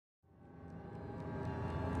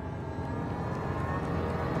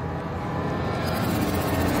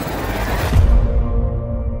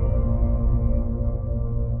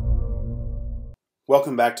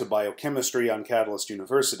Welcome back to Biochemistry on Catalyst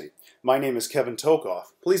University. My name is Kevin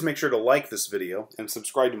Tokoph. Please make sure to like this video and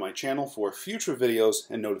subscribe to my channel for future videos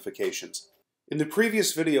and notifications. In the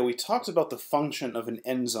previous video, we talked about the function of an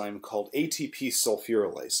enzyme called ATP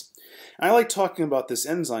sulfurylase. And I like talking about this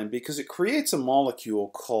enzyme because it creates a molecule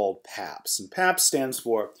called PAPS, and PAPS stands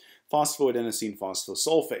for phosphoadenosine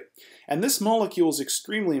phosphosulfate. And this molecule is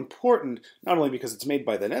extremely important, not only because it's made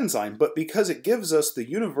by that enzyme, but because it gives us the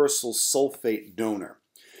universal sulfate donor.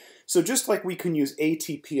 So just like we can use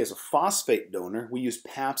ATP as a phosphate donor, we use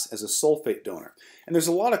PAPS as a sulfate donor. And there's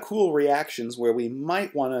a lot of cool reactions where we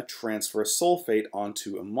might want to transfer a sulfate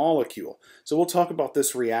onto a molecule. So we'll talk about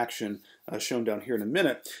this reaction shown down here in a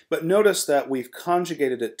minute, but notice that we've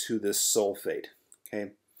conjugated it to this sulfate.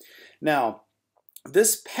 Okay. Now,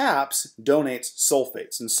 this PAPS donates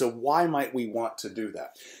sulfates, and so why might we want to do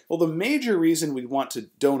that? Well, the major reason we want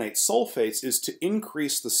to donate sulfates is to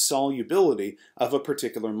increase the solubility of a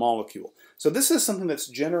particular molecule. So this is something that's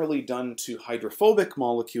generally done to hydrophobic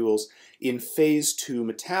molecules in phase 2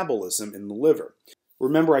 metabolism in the liver.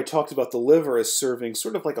 Remember, I talked about the liver as serving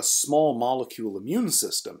sort of like a small molecule immune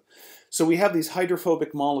system. So we have these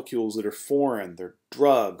hydrophobic molecules that are foreign, they're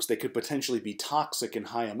drugs, they could potentially be toxic in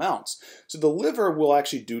high amounts. So the liver will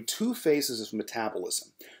actually do two phases of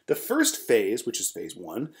metabolism. The first phase, which is phase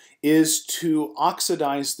 1, is to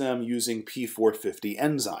oxidize them using P450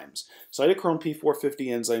 enzymes. Cytochrome P450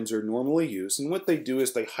 enzymes are normally used, and what they do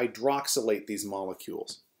is they hydroxylate these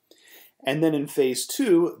molecules. And then in phase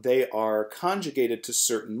 2, they are conjugated to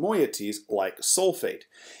certain moieties like sulfate.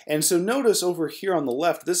 And so notice over here on the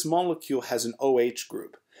left, this molecule has an OH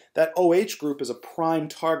group. That OH group is a prime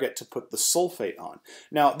target to put the sulfate on.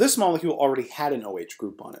 Now, this molecule already had an OH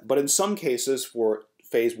group on it, but in some cases for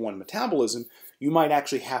phase 1 metabolism, you might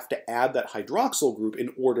actually have to add that hydroxyl group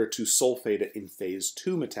in order to sulfate it in phase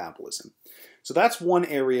 2 metabolism. So that's one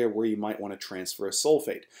area where you might want to transfer a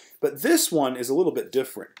sulfate. But this one is a little bit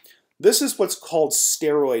different. This is what's called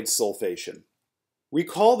steroid sulfation.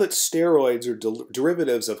 Recall that steroids are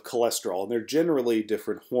derivatives of cholesterol, and they're generally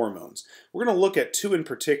different hormones. We're going to look at two in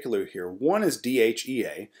particular here. One is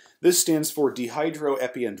DHEA. This stands for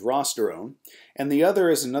dehydroepiandrosterone, and the other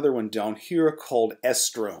is another one down here called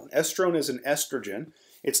estrone. Estrone is an estrogen.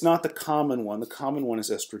 It's not the common one. The common one is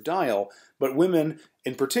estradiol, but women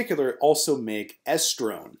in particular also make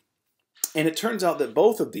estrone. And it turns out that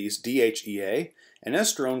both of these, DHEA and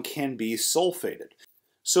estrone, can be sulfated.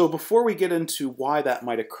 So before we get into why that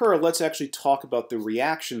might occur, let's actually talk about the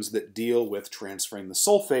reactions that deal with transferring the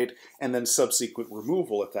sulfate and then subsequent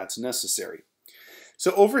removal if that's necessary.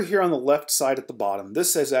 So over here on the left side at the bottom,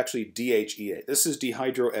 this is actually DHEA. This is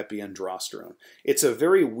dehydroepiandrosterone. It's a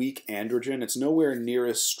very weak androgen. It's nowhere near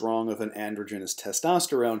as strong of an androgen as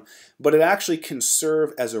testosterone, but it actually can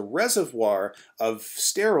serve as a reservoir of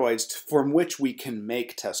steroids from which we can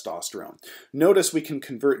make testosterone. Notice we can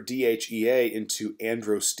convert DHEA into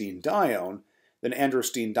androstenedione. Then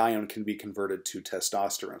androstenedione can be converted to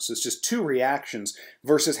testosterone. So it's just two reactions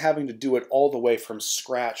versus having to do it all the way from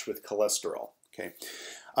scratch with cholesterol. Okay,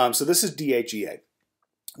 so this is DHEA.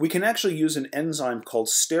 We can actually use an enzyme called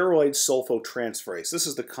steroid sulfotransferase. This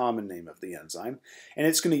is the common name of the enzyme. And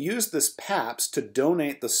it's going to use this PAPS to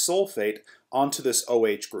donate the sulfate onto this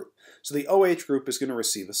OH group. So the OH group is going to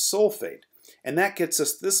receive a sulfate. And that gets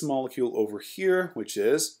us this molecule over here, which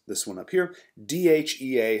is this one up here,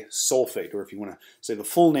 DHEA sulfate, or if you want to say the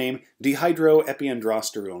full name,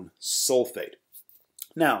 dehydroepiandrosterone sulfate.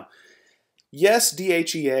 Now, yes,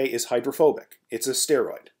 DHEA is hydrophobic. It's a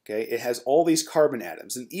steroid. Okay? It has all these carbon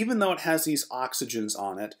atoms, and even though it has these oxygens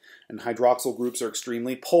on it, and hydroxyl groups are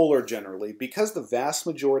extremely polar generally, because the vast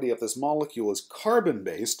majority of this molecule is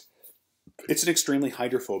carbon-based, it's an extremely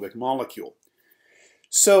hydrophobic molecule.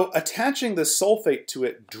 So attaching the sulfate to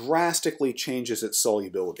it drastically changes its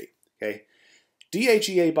solubility. Okay?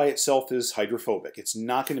 DHEA by itself is hydrophobic. It's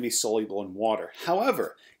not going to be soluble in water.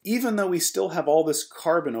 However, even though we still have all this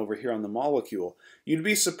carbon over here on the molecule, you'd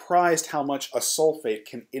be surprised how much a sulfate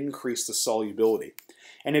can increase the solubility.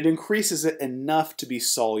 And it increases it enough to be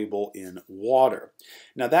soluble in water.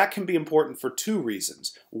 Now that can be important for two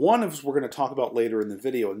reasons. One is we're going to talk about later in the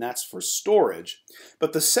video, and that's for storage.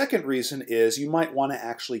 But the second reason is you might want to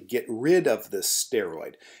actually get rid of this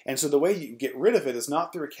steroid. And so the way you get rid of it is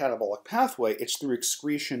not through a catabolic pathway, it's through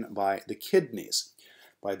excretion by the kidneys,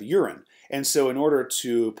 by the urine. And so in order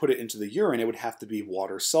to put it into the urine, it would have to be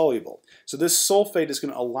water soluble. So this sulfate is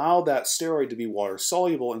going to allow that steroid to be water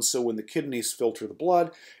soluble, and so when the kidneys filter the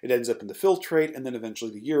blood, it ends up in the filtrate, and then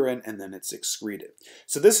eventually the urine, and then it's excreted.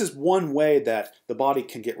 So this is one way that the body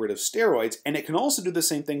can get rid of steroids, and it can also do the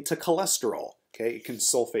same thing to cholesterol. Okay, it can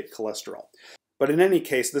sulfate cholesterol. But in any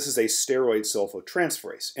case, this is a steroid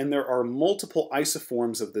sulfotransferase, and there are multiple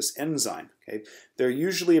isoforms of this enzyme. Okay? They're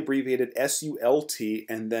usually abbreviated SULT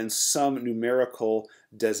and then some numerical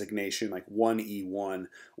designation like 1E1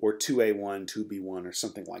 or 2A1, 2B1 or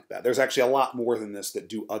something like that. There's actually a lot more than this that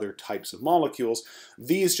do other types of molecules.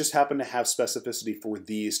 These just happen to have specificity for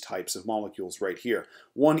these types of molecules right here.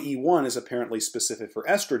 1E1 is apparently specific for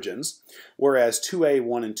estrogens, whereas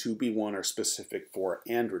 2A1 and 2B1 are specific for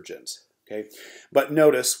androgens. Okay? But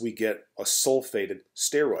notice we get a sulfated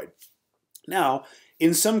steroid. Now,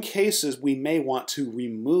 in some cases, we may want to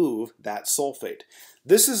remove that sulfate.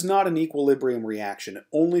 This is not an equilibrium reaction. It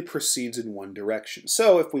only proceeds in one direction.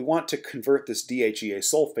 So if we want to convert this DHEA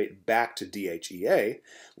sulfate back to DHEA,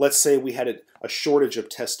 let's say we had a shortage of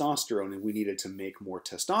testosterone and we needed to make more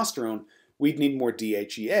testosterone, we'd need more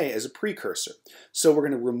DHEA as a precursor. So we're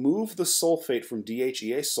going to remove the sulfate from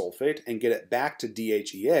DHEA sulfate and get it back to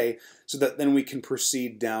DHEA so that then we can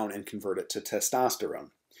proceed down and convert it to testosterone.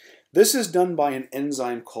 This is done by an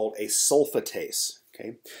enzyme called a sulphate ace.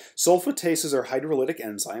 Okay? Sulfatases are hydrolytic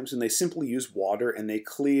enzymes, and they simply use water and they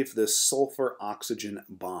cleave this sulfur-oxygen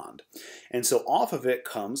bond. And so off of it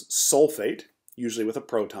comes sulfate, usually with a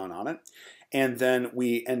proton on it, and then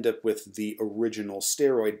we end up with the original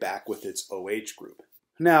steroid back with its OH group.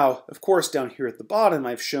 Now, of course, down here at the bottom,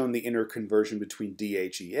 I've shown the interconversion between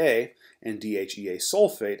DHEA and DHEA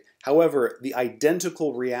sulfate. However, the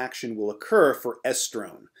identical reaction will occur for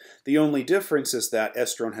estrone. The only difference is that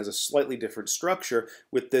estrone has a slightly different structure,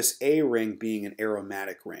 with this A ring being an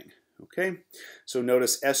aromatic ring. Okay, so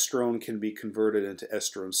notice estrone can be converted into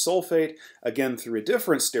estrone sulfate, again through a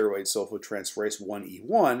different steroid sulfotransferase,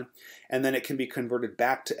 1E1, and then it can be converted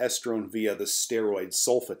back to estrone via the steroid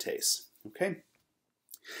sulfatase. Okay.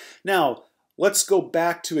 Now, let's go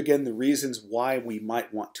back to, again, the reasons why we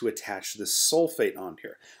might want to attach this sulfate on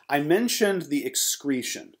here. I mentioned the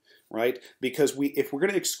excretion, right? Because if we're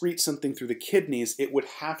going to excrete something through the kidneys, it would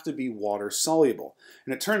have to be water soluble.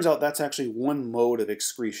 And it turns out that's actually one mode of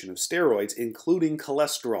excretion of steroids, including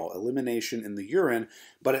cholesterol elimination in the urine,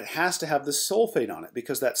 but it has to have the sulfate on it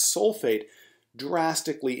because that sulfate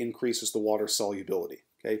drastically increases the water solubility.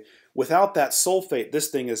 Okay? Without that sulfate, this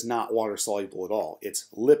thing is not water soluble at all. It's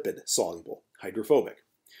lipid soluble, hydrophobic.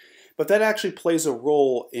 But that actually plays a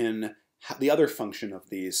role in the other function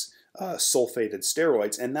of these sulfated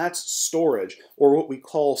steroids, and that's storage, or what we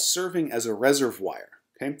call serving as a reservoir.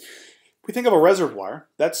 Okay? If we think of a reservoir,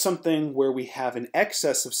 that's something where we have an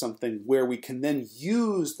excess of something where we can then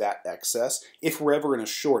use that excess if we're ever in a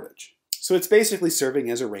shortage. So it's basically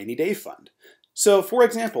serving as a rainy day fund. So, for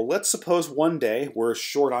example, let's suppose one day we're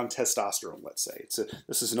short on testosterone, let's say.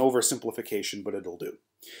 This is an oversimplification, but it'll do.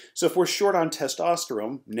 So if we're short on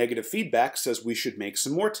testosterone, negative feedback says we should make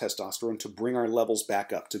some more testosterone to bring our levels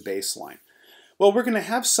back up to baseline. Well, we're going to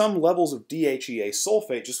have some levels of DHEA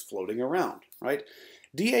sulfate just floating around, right?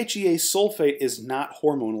 DHEA sulfate is not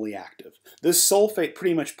hormonally active. This sulfate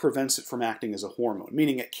pretty much prevents it from acting as a hormone,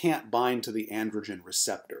 meaning it can't bind to the androgen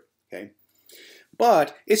receptor, okay?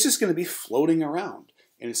 But it's just going to be floating around,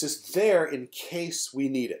 and it's just there in case we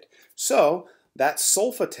need it. So that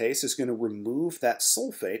sulfatase is going to remove that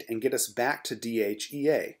sulfate and get us back to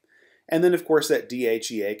DHEA. And then, of course, that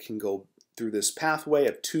DHEA can go through this pathway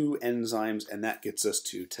of two enzymes, and that gets us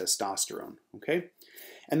to testosterone. Okay?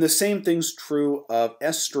 And the same thing's true of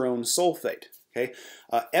estrone sulfate. Okay?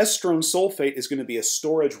 Estrone sulfate is going to be a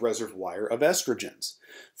storage reservoir of estrogens.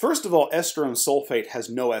 First of all, estrone sulfate has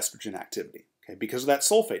no estrogen activity. Okay, because of that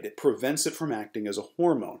sulfate, it prevents it from acting as a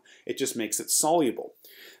hormone. It just makes it soluble.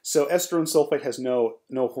 So estrone sulfate has no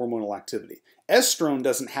hormonal activity. Estrone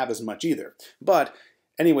doesn't have as much either. But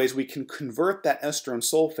anyways, we can convert that estrone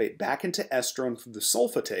sulfate back into estrone through the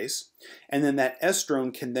sulfatase, and then that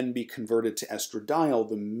estrone can then be converted to estradiol,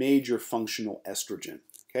 the major functional estrogen.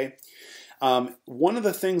 Okay? One of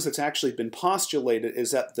the things that's actually been postulated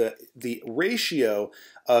is that the ratio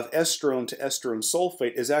of estrone to estrone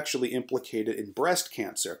sulfate is actually implicated in breast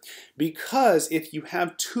cancer, because if you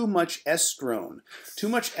have too much estrone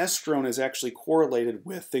is actually correlated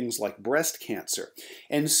with things like breast cancer.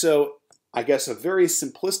 And so I guess a very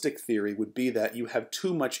simplistic theory would be that you have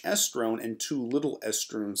too much estrone and too little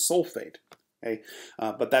estrone sulfate. Okay?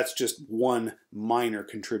 But that's just one minor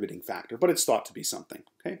contributing factor, but it's thought to be something.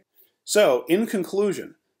 Okay? So, in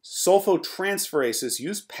conclusion, sulfotransferases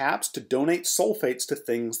use PAPs to donate sulfates to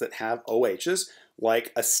things that have OHs,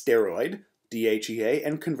 like a steroid, DHEA,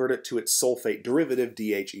 and convert it to its sulfate derivative,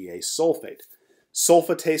 DHEA sulfate.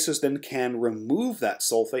 Sulfatases then can remove that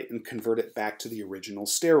sulfate and convert it back to the original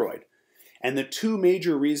steroid. And the two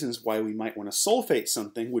major reasons why we might want to sulfate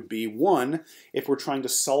something would be, one, if we're trying to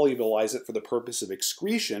solubilize it for the purpose of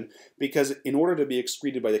excretion, because in order to be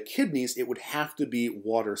excreted by the kidneys, it would have to be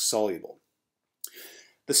water soluble.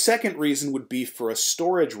 The second reason would be for a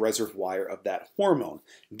storage reservoir of that hormone.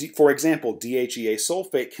 For example, DHEA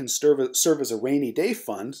sulfate can serve as a rainy day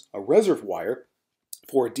fund, a reservoir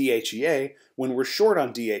for DHEA when we're short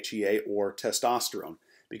on DHEA or testosterone,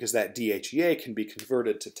 because that DHEA can be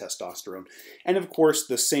converted to testosterone. And of course,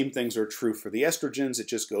 the same things are true for the estrogens, it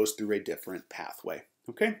just goes through a different pathway.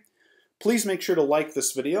 Okay? Please make sure to like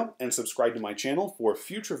this video and subscribe to my channel for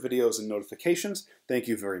future videos and notifications. Thank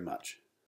you very much.